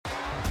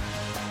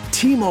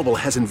T-Mobile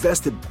has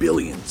invested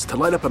billions to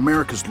light up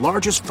America's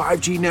largest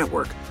 5G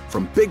network,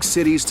 from big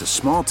cities to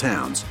small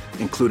towns,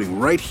 including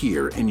right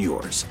here in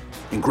yours.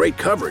 And great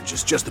coverage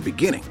is just the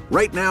beginning.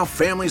 Right now,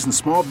 families and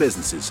small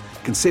businesses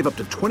can save up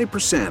to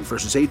 20%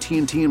 versus AT&T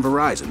and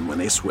Verizon when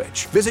they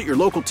switch. Visit your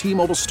local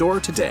T-Mobile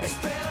store today.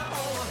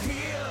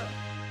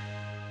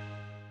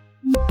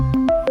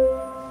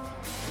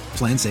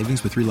 Plan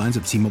savings with 3 lines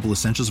of T-Mobile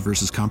Essentials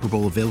versus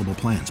comparable available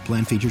plans.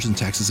 Plan features and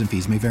taxes and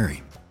fees may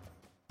vary.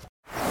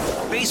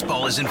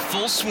 Baseball is in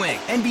full swing.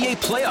 NBA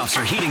playoffs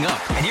are heating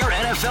up, and your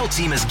NFL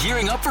team is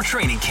gearing up for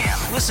training camp.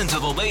 Listen to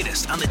the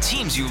latest on the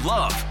teams you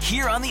love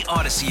here on the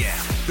Odyssey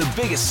app.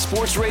 The biggest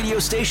sports radio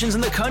stations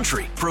in the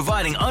country,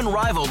 providing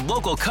unrivaled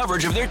local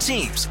coverage of their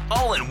teams,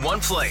 all in one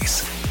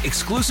place.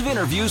 Exclusive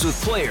interviews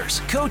with players,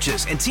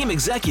 coaches, and team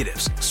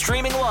executives,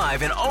 streaming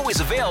live and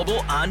always available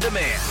on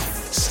demand.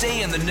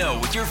 Stay in the know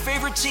with your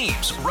favorite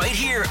teams right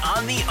here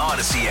on the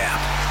Odyssey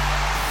app.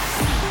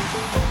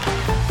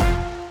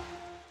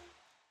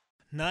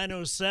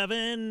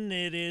 9:07.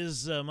 It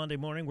is Monday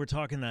morning. We're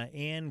talking to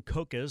Ann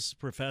Kokas,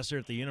 professor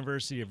at the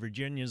University of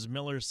Virginia's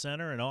Miller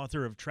Center and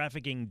author of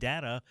Trafficking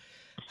Data,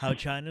 How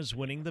China's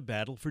Winning the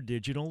Battle for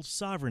Digital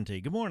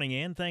Sovereignty. Good morning,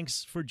 Ann.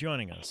 Thanks for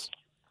joining us.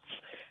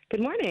 Good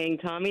morning,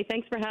 Tommy.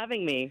 Thanks for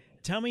having me.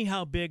 Tell me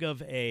how big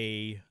of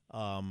a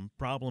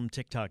problem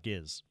TikTok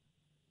is.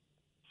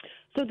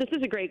 So this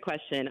is a great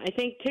question. I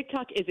think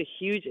TikTok is a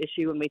huge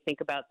issue when we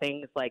think about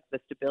things like the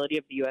stability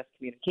of the U.S.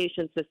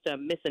 communication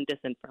system, mis and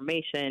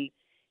disinformation,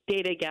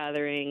 data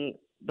gathering,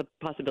 the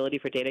possibility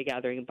for data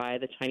gathering by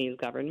the Chinese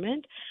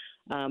government.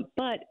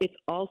 But it's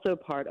also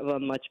part of a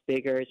much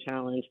bigger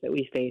challenge that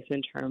we face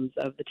in terms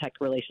of the tech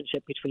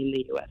relationship between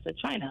the U.S. and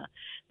China.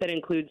 That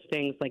includes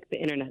things like the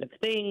Internet of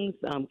Things,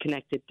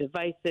 connected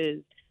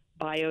devices,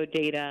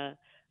 biodata,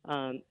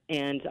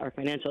 and our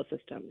financial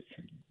systems.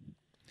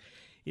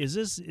 Is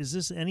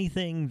this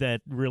anything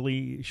that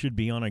really should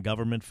be on a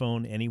government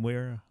phone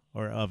anywhere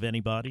or of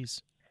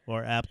anybody's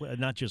or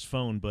not just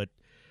phone, but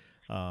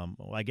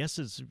I guess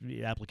it's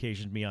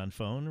applications beyond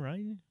phone,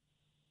 right?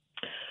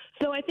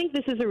 So I think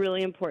this is a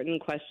really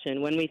important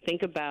question. When we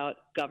think about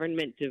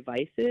government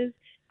devices,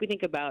 we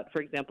think about,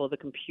 for example, the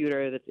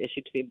computer that's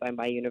issued to me by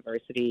my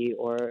university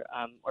or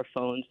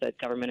phones that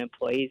government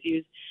employees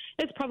use.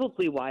 It's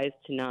probably wise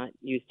to not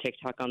use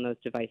TikTok on those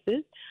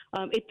devices.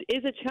 It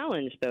is a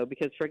challenge, though,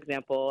 because, for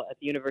example, at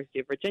the University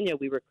of Virginia,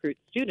 we recruit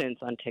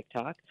students on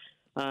TikTok.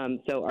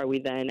 So are we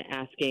then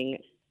asking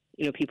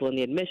people in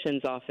the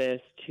admissions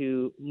office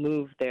to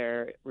move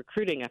their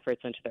recruiting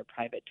efforts into their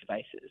private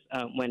devices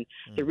when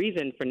the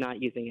reason for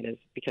not using it is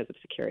because of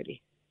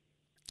security?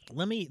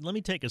 Let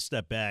me take a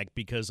step back,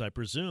 because I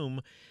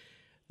presume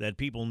that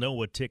people know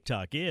what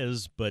TikTok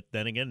is, but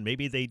then again,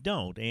 maybe they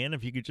don't. Ann,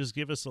 if you could just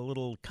give us a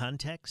little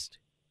context.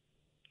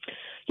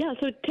 Yeah,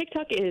 so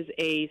TikTok is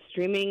a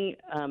streaming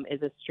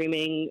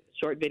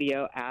short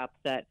video app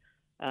that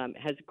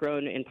has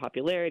grown in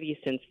popularity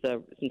since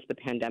the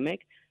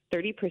pandemic.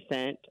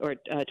 30% or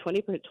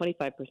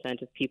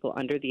 25% of people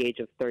under the age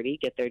of 30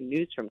 get their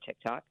news from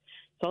TikTok.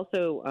 It's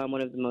also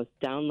one of the most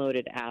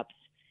downloaded apps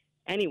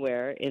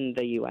anywhere in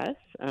the U.S.,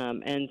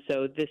 and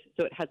so it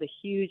has a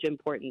huge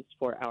importance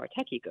for our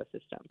tech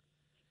ecosystem.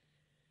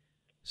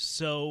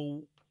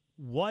 So,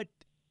 what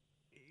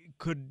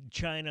could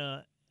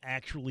China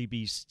actually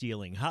be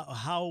stealing?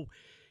 How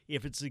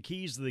if it's the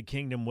keys to the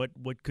kingdom,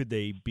 what could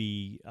they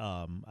be?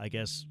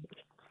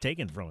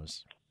 Taken from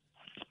us?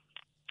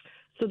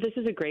 So this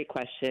is a great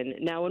question.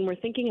 Now, when we're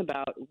thinking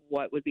about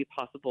what would be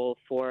possible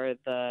for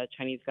the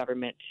Chinese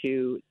government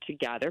to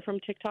gather from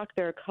TikTok,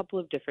 there are a couple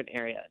of different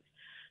areas.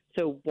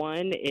 So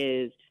one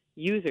is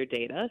user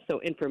data, so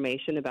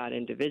information about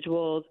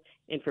individuals,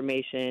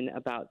 information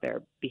about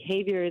their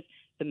behaviors,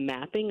 the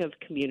mapping of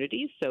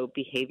communities, so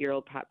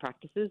behavioral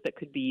practices that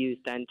could be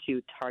used then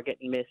to target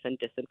mis and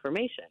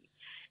disinformation.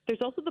 There's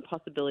also the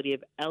possibility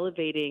of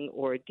elevating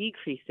or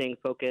decreasing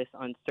focus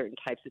on certain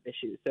types of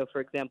issues. So,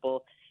 for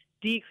example,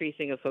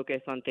 decreasing a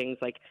focus on things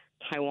like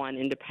Taiwan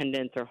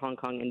independence or Hong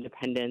Kong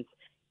independence,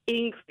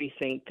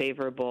 increasing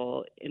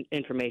favorable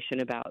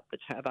information about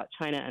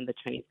China and the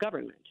Chinese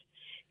government.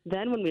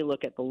 Then when we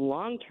look at the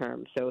long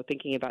term, so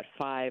thinking about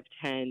 5,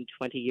 10,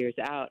 20 years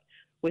out,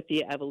 with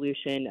the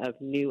evolution of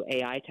new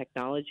AI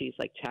technologies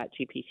like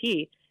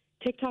ChatGPT,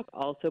 TikTok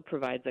also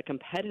provides a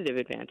competitive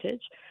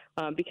advantage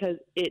because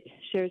it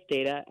shares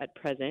data at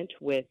present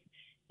with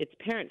its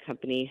parent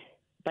company,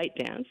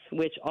 ByteDance,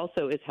 which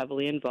also is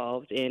heavily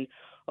involved in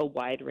a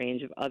wide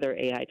range of other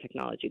AI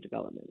technology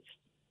developments.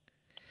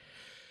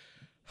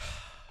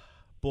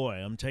 Boy,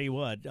 I'm tell you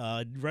what,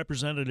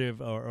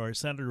 Representative or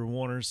Senator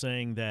Warner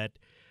saying that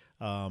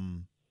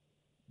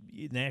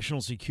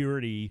national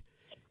security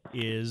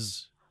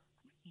is.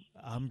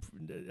 I'm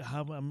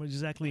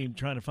exactly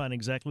trying to find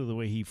exactly the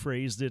way he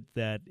phrased it.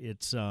 That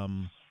it's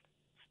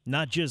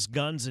not just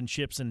guns and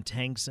ships and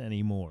tanks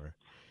anymore.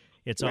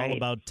 It's all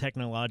about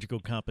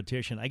technological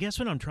competition. I guess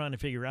what I'm trying to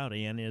figure out,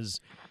 Ann, is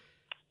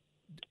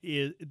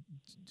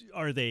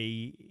are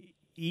they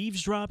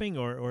eavesdropping,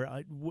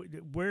 or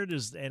where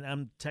does? And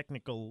I'm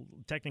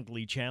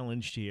technically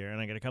challenged here, and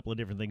I got a couple of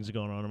different things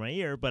going on in my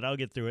ear, but I'll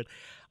get through it.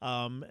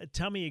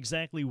 Tell me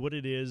exactly what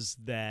it is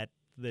that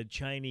the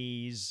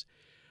Chinese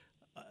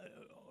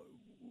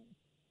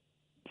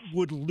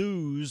would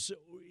lose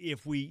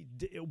if we.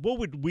 What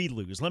would we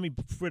lose? Let me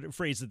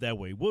phrase it that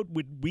way. What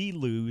would we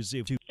lose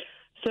if?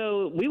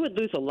 So we would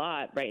lose a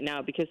lot right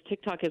now because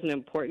TikTok is an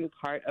important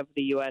part of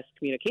the U.S.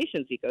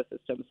 communications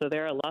ecosystem. So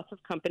there are lots of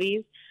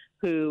companies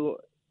who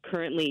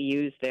currently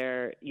use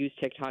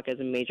TikTok as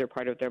a major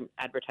part of their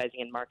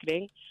advertising and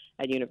marketing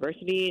at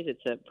universities.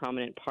 It's a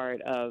prominent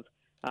part of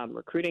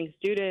recruiting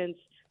students.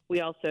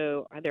 There are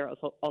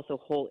also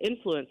whole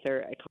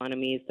influencer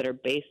economies that are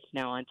based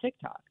now on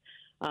TikTok.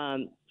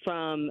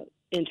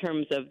 In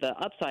terms of the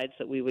upsides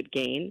that we would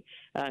gain,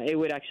 it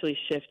would actually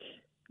shift.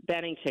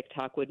 Banning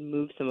TikTok would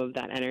move some of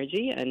that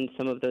energy and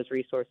some of those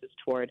resources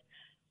toward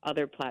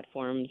other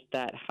platforms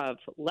that have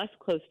less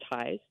close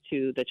ties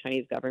to the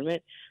Chinese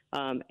government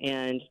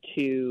and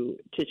to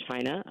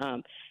China.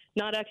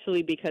 Not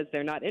actually because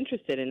they're not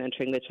interested in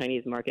entering the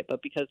Chinese market,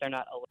 but because they're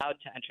not allowed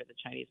to enter the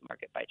Chinese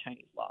market by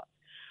Chinese laws.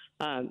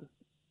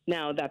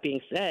 Now, that being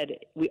said,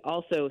 we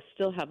also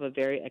still have a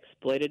very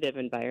exploitative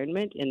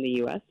environment in the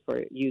U.S.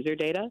 for user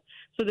data.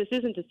 So this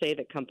isn't to say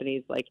that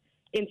companies like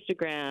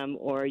Instagram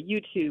or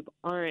YouTube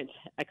aren't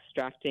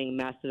extracting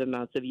massive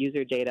amounts of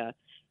user data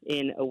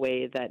in a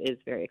way that is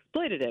very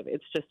exploitative.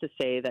 It's just to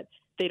say that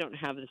they don't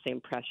have the same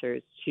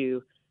pressures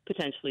to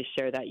potentially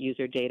share that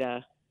user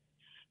data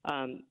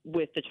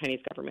with the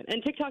Chinese government.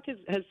 And TikTok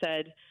has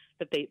said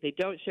that they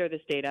don't share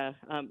this data.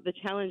 The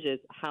challenge is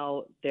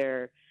how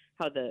their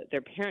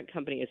parent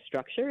company is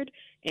structured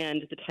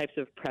and the types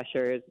of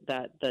pressures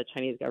that the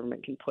Chinese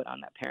government can put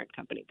on that parent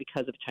company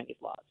because of Chinese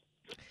laws.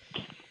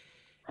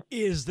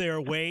 Is there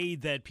a way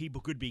that people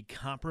could be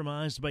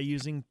compromised by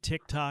using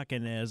TikTok,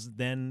 and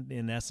then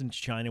in essence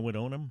China would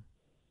own them?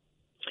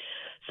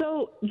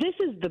 So this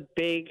is the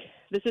big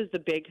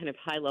kind of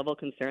high level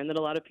concern that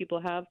a lot of people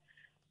have.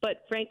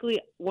 But frankly,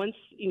 once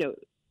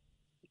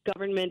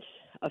government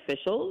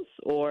officials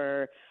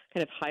or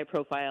kind of high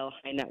profile,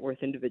 high net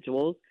worth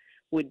individuals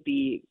would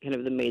be kind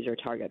of the major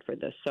target for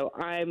this. So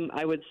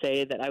I would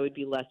say that I would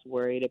be less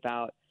worried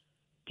about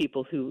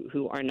people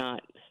who aren't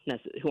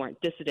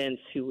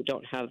dissidents, who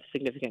don't have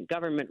significant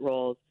government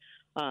roles,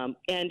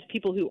 and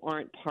people who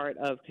aren't part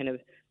of kind of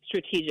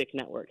strategic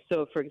networks.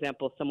 So, for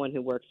example, someone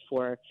who works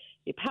for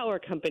a power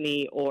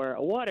company or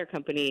a water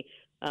company,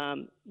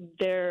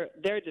 their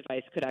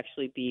device could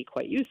actually be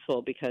quite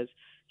useful because,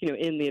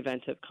 in the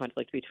event of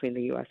conflict between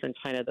the U.S. and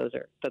China,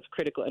 that's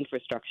critical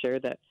infrastructure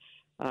that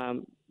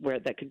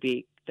could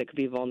be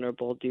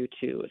vulnerable due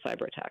to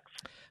cyber attacks.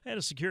 I had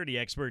a security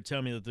expert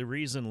tell me that the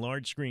reason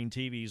large screen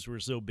TVs were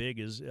so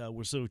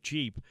were so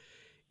cheap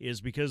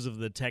is because of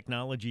the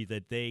technology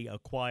that they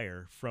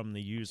acquire from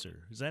the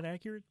user. Is that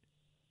accurate?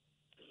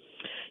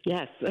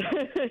 Yes,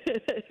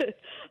 that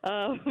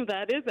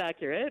is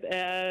accurate.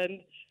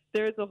 And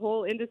there's a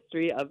whole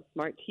industry of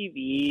smart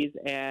TVs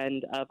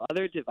and of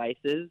other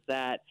devices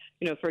that,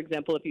 for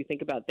example, if you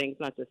think about things,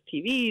 not just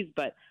TVs,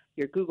 but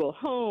your Google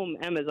Home,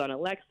 Amazon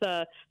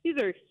Alexa, these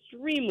are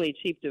extremely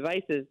cheap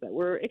devices that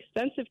were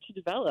expensive to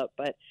develop,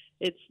 but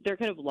they're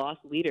kind of lost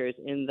leaders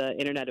in the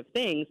Internet of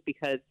Things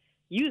because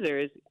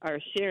users are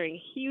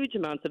sharing huge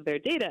amounts of their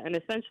data and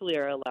essentially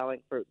are allowing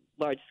for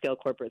large-scale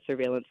corporate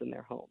surveillance in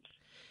their homes.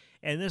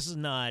 And this is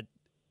not,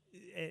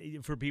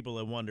 for people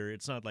that wonder,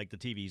 it's not like the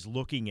TV's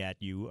looking at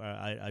you.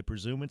 I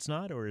presume it's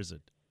not, or is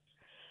it?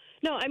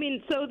 No, I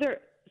mean, so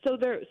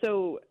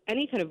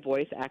any kind of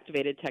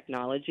voice-activated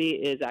technology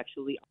is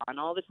actually on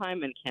all the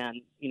time and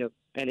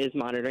and is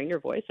monitoring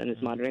your voice and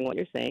is monitoring what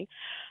you're saying.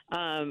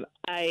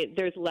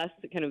 There's less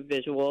kind of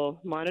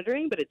visual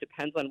monitoring, but it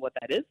depends on what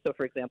that is. So,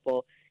 for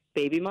example,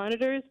 baby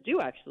monitors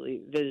do actually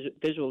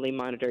visually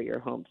monitor your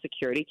home.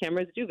 Security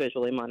cameras do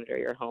visually monitor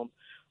your home.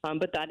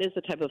 But that is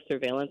the type of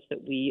surveillance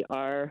that we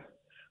are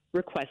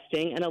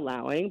requesting and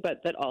allowing,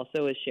 but that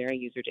also is sharing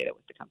user data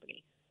with the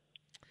company.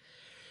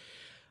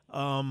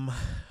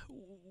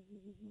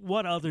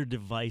 What other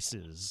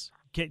devices?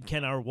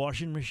 Can our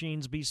washing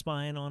machines be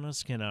spying on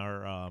us? Can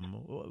our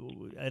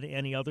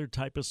any other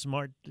type of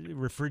smart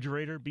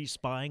refrigerator be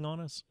spying on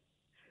us?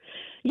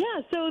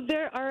 Yeah, so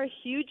there are a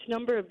huge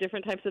number of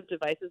different types of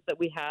devices that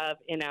we have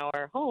in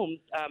our homes.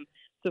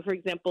 So, for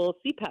example,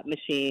 CPAP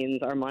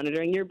machines are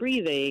monitoring your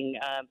breathing.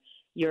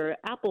 Your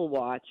Apple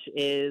Watch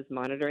is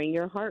monitoring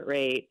your heart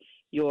rate.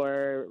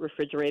 Your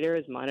refrigerator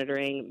is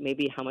monitoring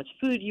maybe how much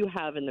food you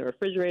have in the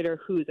refrigerator,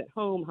 who's at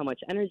home, how much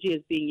energy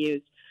is being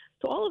used.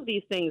 So all of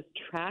these things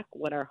track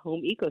what our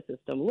home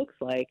ecosystem looks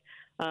like.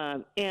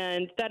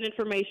 And that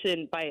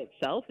information by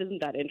itself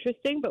isn't that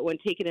interesting, but when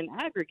taken in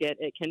aggregate,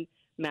 it can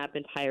map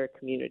entire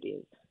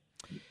communities.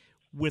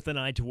 With an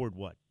eye toward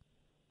what?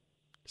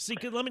 See,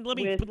 let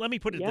me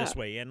put it this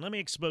way, and let me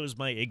expose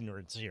my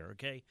ignorance here,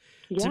 okay?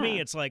 Yeah. To me,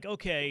 it's like,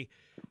 okay,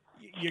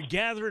 you're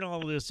gathering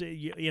all this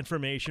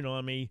information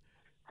on me.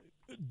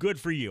 Good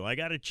for you. I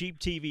got a cheap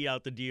TV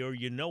out the deal.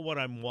 You know what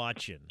I'm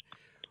watching.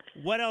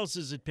 What else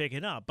is it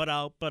picking up? But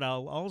I'll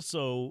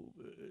also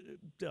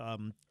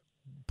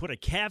put a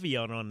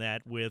caveat on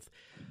that with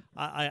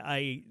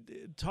I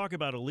talk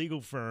about a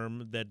legal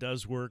firm that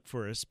does work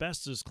for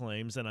asbestos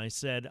claims, and I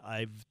said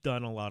I've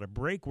done a lot of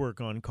brake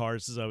work on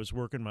cars as I was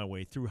working my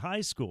way through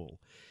high school.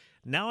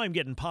 Now I'm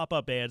getting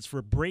pop-up ads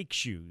for brake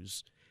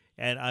shoes,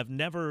 and I've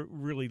never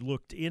really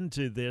looked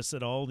into this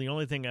at all. The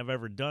only thing I've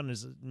ever done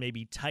is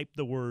maybe type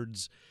the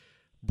words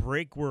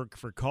brake work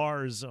for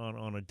cars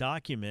on a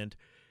document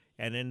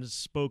and then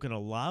spoken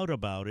aloud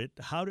about it.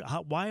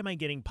 Why am I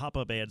getting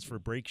pop-up ads for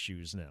brake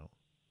shoes now?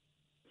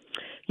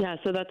 Yeah,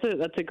 so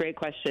that's a great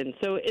question.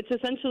 So it's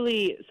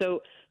essentially,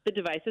 the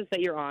devices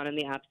that you're on and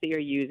the apps that you're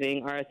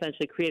using are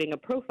essentially creating a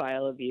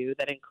profile of you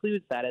that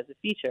includes that as a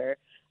feature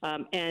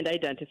and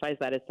identifies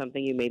that as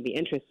something you may be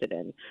interested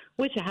in,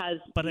 which has.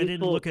 But I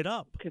didn't look it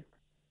up.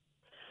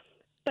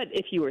 But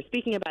if you were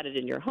speaking about it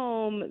in your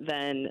home,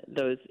 then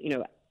those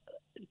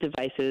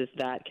devices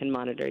that can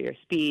monitor your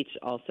speech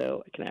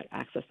also can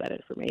access that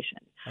information.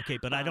 Okay,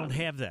 but I don't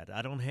have that.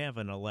 I don't have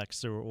an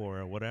Alexa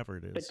or whatever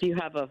it is. But do you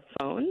have a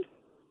phone?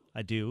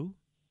 I do.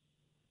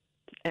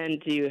 And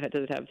does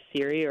it have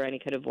Siri or any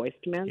kind of voice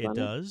commands on it?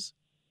 It does.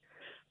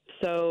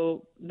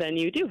 So then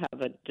you do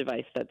have a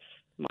device that's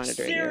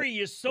monitoring Siri,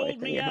 you sold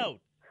me out.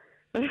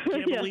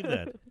 Can't believe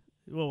that.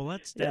 Well,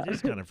 that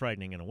is kind of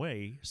frightening in a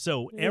way.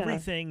 So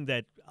everything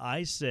that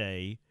I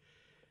say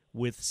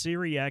with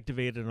Siri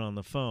activated on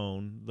the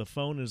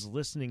phone is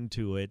listening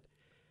to it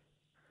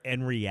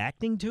and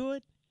reacting to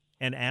it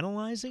and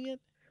analyzing it?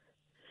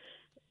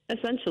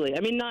 Essentially.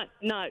 I mean, not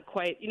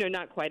quite in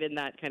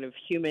that kind of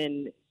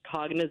human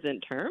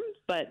cognizant terms,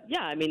 but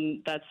yeah, I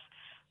mean, that's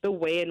the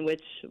way in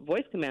which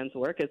voice commands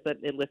work, is that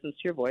it listens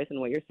to your voice and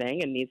what you're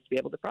saying and needs to be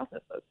able to process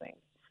those things.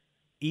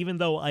 Even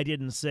though I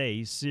didn't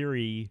say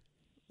Siri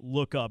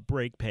look up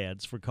brake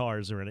pads for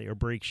cars or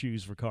brake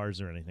shoes for cars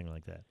or anything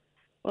like that.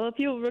 Well, if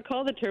you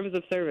recall the terms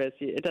of service,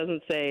 it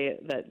doesn't say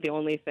that the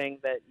only thing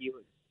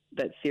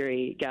that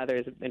Siri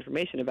gathers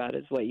information about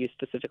is what you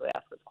specifically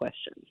ask as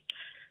questions.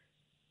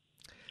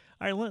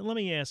 All right, let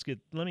me ask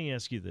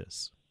you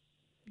this.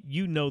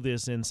 You know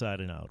this inside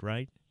and out,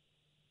 right?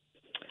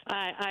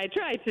 I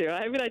try to.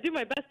 I mean, I do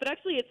my best, but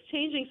actually it's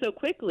changing so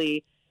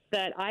quickly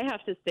that I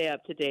have to stay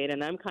up to date,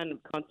 and I'm kind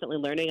of constantly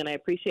learning, and I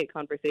appreciate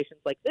conversations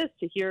like this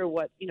to hear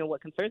what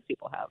concerns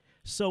people have.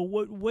 So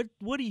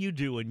what do you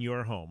do in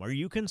your home? Are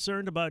you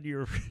concerned about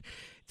your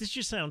this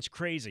just sounds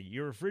crazy.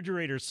 Your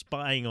refrigerator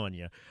spying on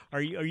you.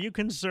 Are you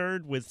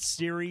concerned with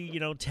Siri,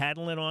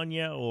 tattling on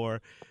you,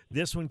 or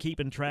this one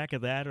keeping track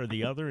of that or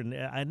the other? And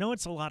I know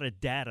it's a lot of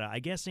data. I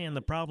guess, and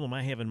the problem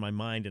I have in my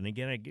mind, and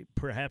again,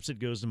 perhaps it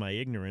goes to my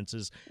ignorance,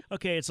 is,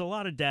 okay, it's a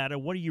lot of data.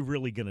 What are you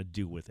really going to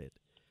do with it?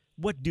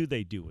 What do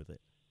they do with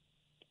it?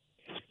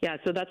 Yeah,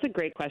 so that's a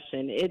great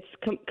question. It's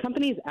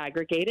companies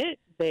aggregate it.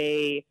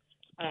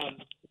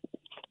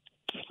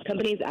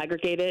 Companies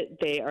aggregate it.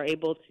 They are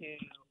able to.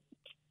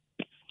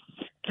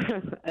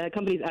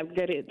 Companies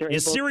aggregate it. They're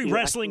Is able Siri to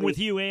wrestling with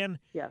you, Ann?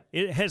 Yeah.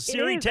 Has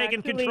Siri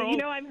taken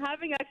control? I'm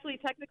having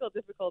technical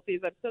difficulties.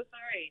 I'm so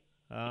sorry.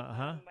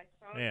 My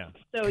phone. Yeah.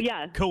 So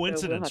yeah.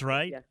 Coincidence, so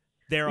right? Yeah.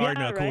 There are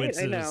no right?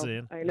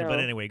 coincidences. I know. But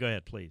anyway, go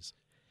ahead, please.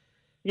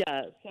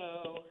 Yeah.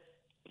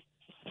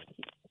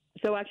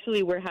 So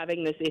actually, we're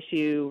having this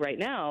issue right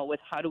now with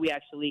how do we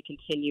actually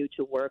continue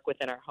to work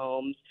within our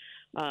homes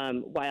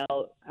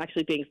while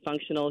actually being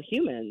functional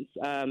humans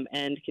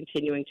and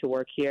continuing to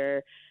work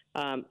here,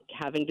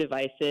 having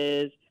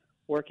devices,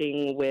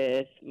 working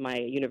with my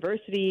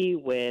university,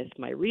 with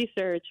my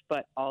research,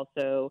 but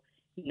also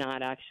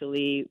not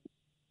actually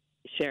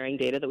sharing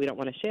data that we don't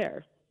want to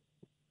share.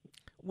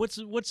 What's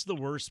the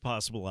worst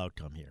possible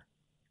outcome here?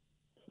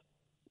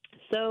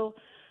 So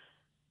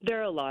there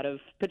are a lot of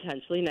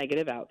potentially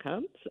negative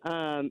outcomes,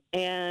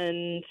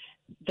 and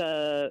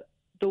the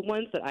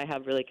ones that I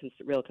have really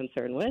real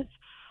concern with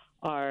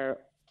are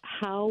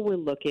how we're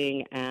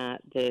looking at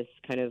this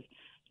kind of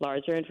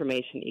larger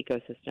information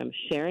ecosystem,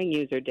 sharing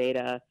user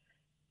data,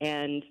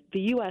 and the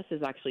U.S.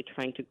 is actually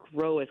trying to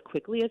grow as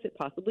quickly as it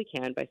possibly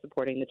can by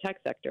supporting the tech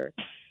sector.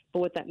 But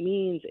what that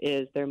means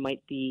is there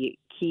might be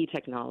key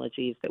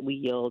technologies that we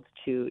yield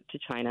to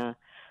China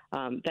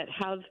that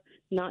have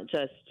not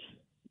just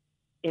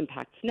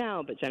impacts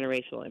now, but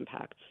generational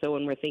impacts. So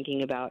when we're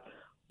thinking about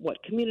what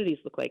communities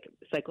look like,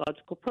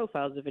 psychological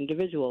profiles of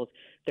individuals,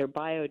 their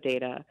bio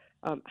data,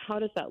 how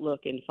does that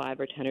look in 5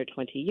 or 10 or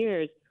 20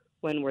 years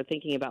when we're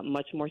thinking about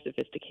much more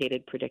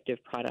sophisticated predictive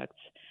products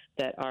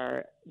that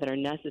are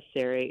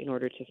necessary in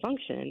order to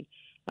function,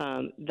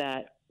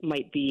 that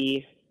might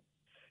be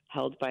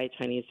held by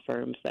Chinese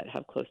firms that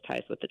have close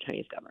ties with the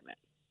Chinese government?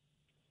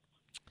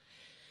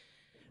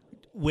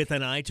 With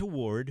an eye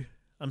toward,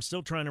 I'm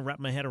still trying to wrap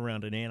my head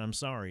around it, Ann. I'm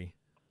sorry.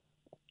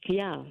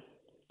 Yeah.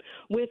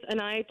 With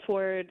an eye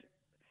toward,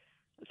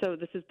 so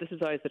this is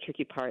always the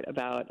tricky part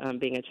about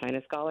being a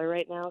China scholar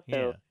right now.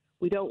 So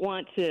we don't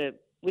want to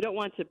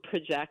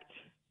project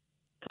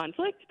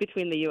conflict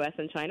between the U.S.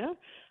 and China,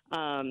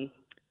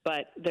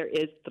 but there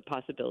is the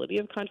possibility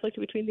of conflict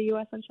between the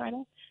U.S. and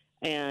China.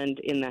 And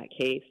in that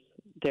case,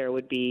 there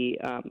would be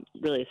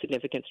really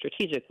significant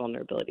strategic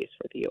vulnerabilities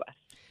for the U.S.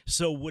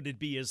 So would it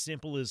be as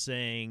simple as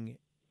saying,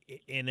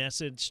 in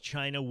essence,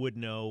 China would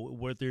know,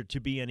 were there to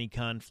be any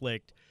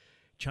conflict,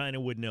 China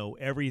would know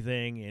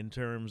everything in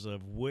terms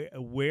of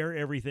where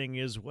everything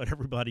is, what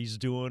everybody's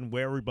doing,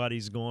 where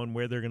everybody's going,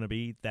 where they're going to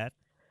be, that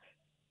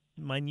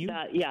minute?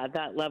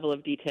 That level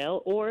of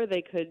detail. Or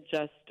they could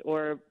just,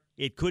 or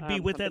it could be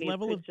with that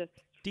level of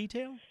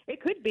detail?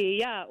 It could be,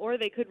 yeah. Or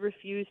they could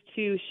refuse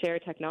to share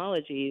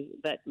technologies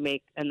that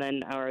make, and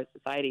then our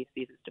society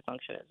ceases to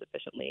function as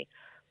efficiently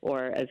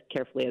or as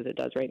carefully as it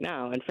does right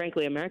now. And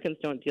frankly, Americans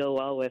don't deal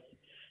well with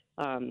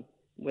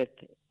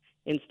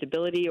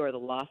instability or the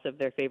loss of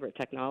their favorite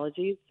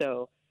technologies.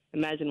 So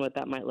imagine what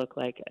that might look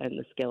like in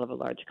the scale of a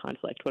large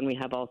conflict when we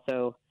have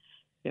also,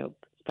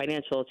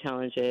 financial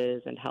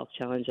challenges and health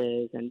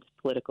challenges and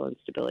political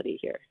instability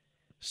here.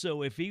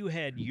 So if you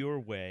had your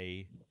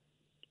way,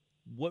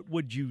 what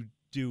would you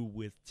do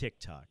with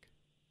TikTok?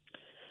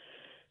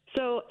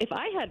 So if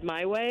I had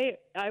my way,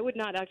 I would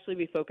not actually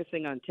be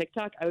focusing on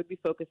TikTok. I would be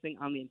focusing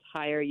on the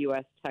entire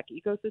U.S. tech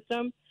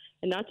ecosystem,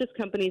 and not just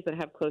companies that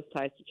have close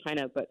ties to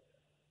China, but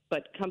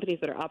companies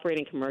that are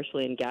operating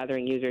commercially and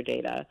gathering user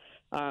data,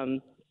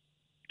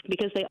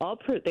 because they all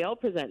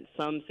present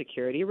some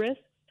security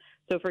risks.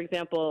 So, for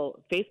example,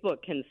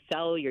 Facebook can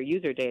sell your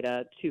user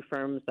data to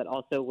firms that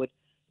also would,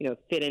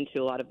 fit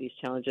into a lot of these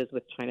challenges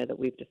with China that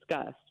we've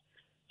discussed.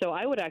 So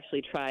I would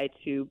actually try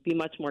to be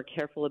much more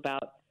careful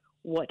about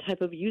what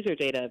type of user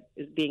data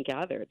is being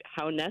gathered.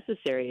 How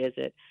necessary is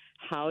it?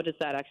 How does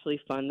that actually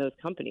fund those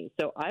companies?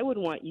 So I would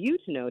want you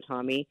to know,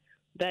 Tommy,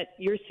 that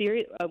you're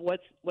serious.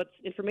 What's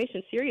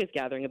information Siri is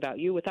gathering about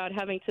you without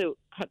having to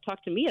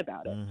talk to me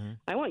about it. Mm-hmm.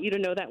 I want you to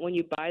know that when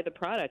you buy the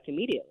product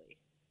immediately.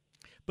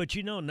 But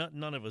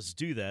none of us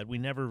do that. We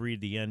never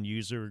read the end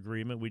user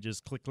agreement. We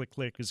just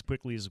click as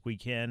quickly as we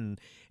can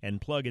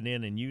and plug it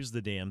in and use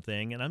the damn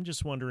thing. And I'm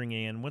just wondering,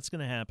 Ann, what's going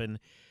to happen?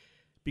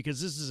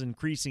 Because this is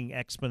increasing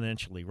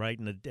exponentially, right?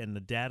 And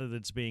the data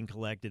that's being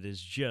collected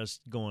is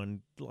just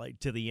going like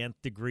to the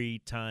nth degree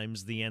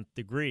times the nth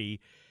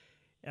degree.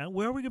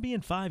 Where are we going to be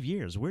in 5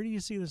 years? Where do you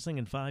see this thing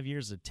in 5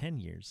 years or 10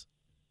 years?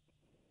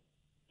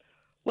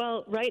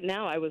 Well, right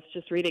now I was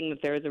just reading that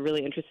there's a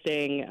really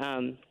interesting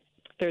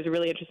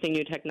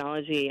new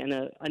technology and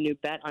a new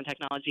bet on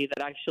technology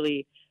that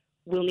actually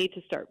will need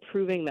to start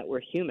proving that we're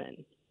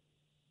human.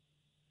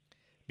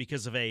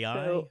 Because of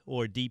AI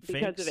or deep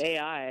fakes? Because of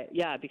AI,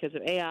 yeah, because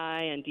of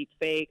AI and deep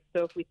fakes.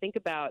 So if we think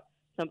about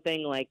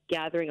something like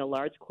gathering a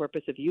large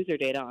corpus of user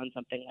data on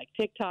something like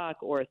TikTok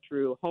or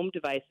through home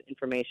device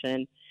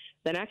information,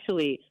 then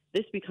actually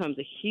this becomes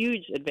a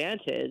huge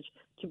advantage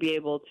to be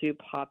able to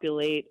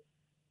populate,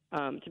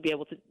 to be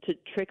able to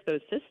trick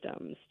those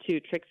systems, to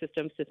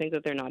think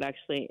that they're not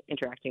actually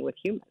interacting with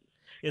humans.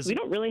 We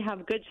don't really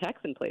have good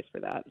checks in place for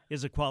that.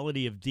 Is the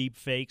quality of deep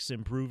fakes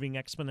improving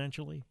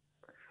exponentially?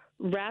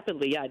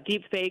 Rapidly, yeah.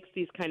 Deep fakes,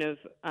 these kind of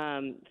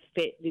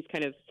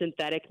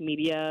synthetic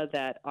media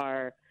that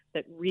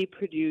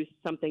reproduce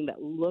something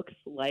that looks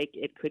like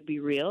it could be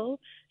real,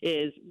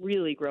 is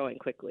really growing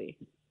quickly.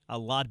 A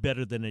lot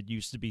better than it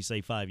used to be,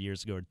 say, 5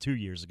 years ago or 2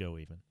 years ago,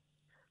 even.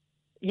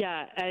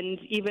 Yeah, and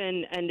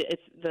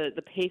it's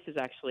the pace is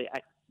actually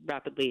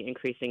rapidly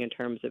increasing in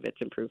terms of its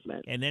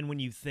improvement. And then when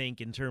you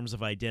think in terms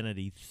of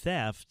identity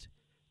theft,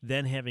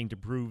 then having to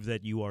prove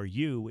that you are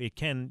you, it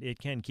can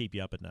keep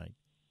you up at night.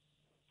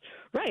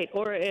 Right,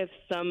 or if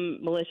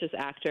some malicious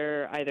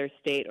actor, either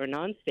state or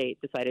non-state,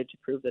 decided to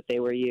prove that they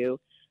were you,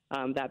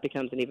 that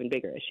becomes an even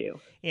bigger issue.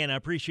 And I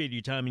appreciate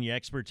your time and your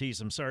expertise.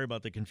 I'm sorry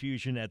about the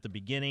confusion at the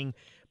beginning,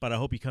 but I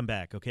hope you come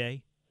back,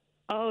 okay?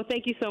 Oh,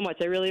 thank you so much.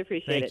 I really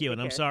appreciate it. Thank you,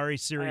 and I'm sorry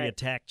Siri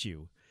attacked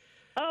you.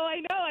 Oh,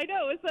 I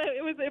know.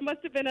 It must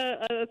have been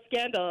a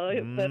scandal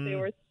that they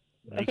were.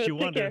 Makes you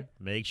wonder.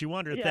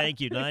 Yeah.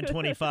 Thank you.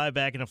 9:25,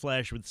 back in a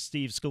flash with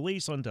Steve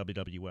Scalise on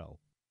WWL.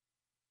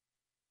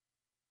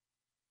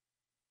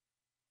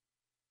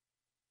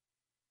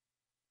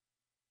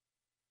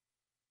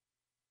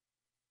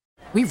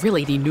 We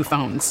really need new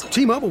phones.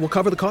 T-Mobile will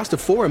cover the cost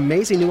of 4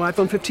 amazing new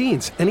iPhone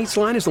 15s, and each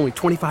line is only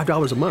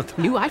 $25 a month.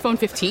 New iPhone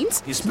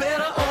 15s? It's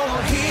better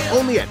over here.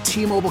 Only at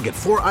T-Mobile, get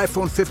 4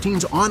 iPhone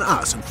 15s on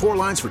us and 4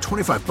 lines for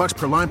 $25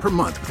 per line per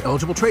month with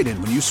eligible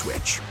trade-in when you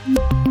switch.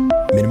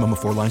 Minimum of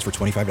 4 lines for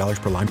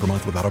 $25 per line per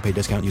month with autopay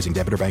discount using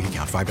debit or bank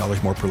account.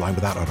 $5 more per line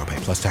without autopay,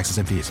 plus taxes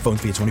and fees. Phone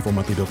fee at 24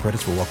 monthly bill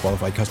credits for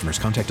well-qualified customers.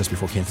 Contact us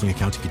before canceling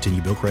account to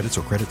continue bill credits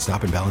or credit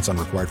stop and balance on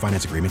required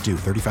finance agreement due.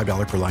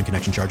 $35 per line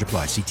connection charge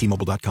applies. See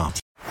T-Mobile.com.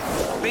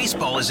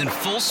 Baseball is in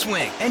full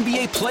swing.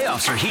 NBA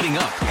playoffs are heating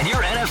up, and your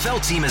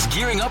NFL team is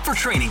gearing up for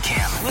training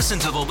camp. Listen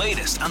to the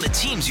latest on the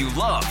teams you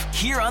love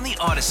here on the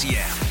Odyssey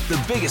app.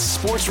 The biggest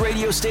sports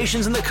radio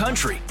stations in the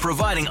country,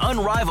 providing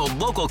unrivaled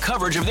local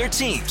coverage of their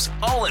teams,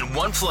 all in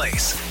one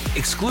place.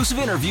 Exclusive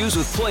interviews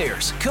with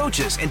players,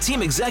 coaches, and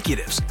team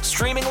executives,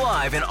 streaming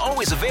live and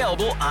always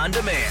available on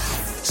demand.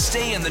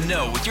 Stay in the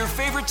know with your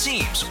favorite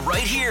teams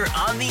right here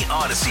on the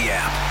Odyssey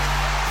app.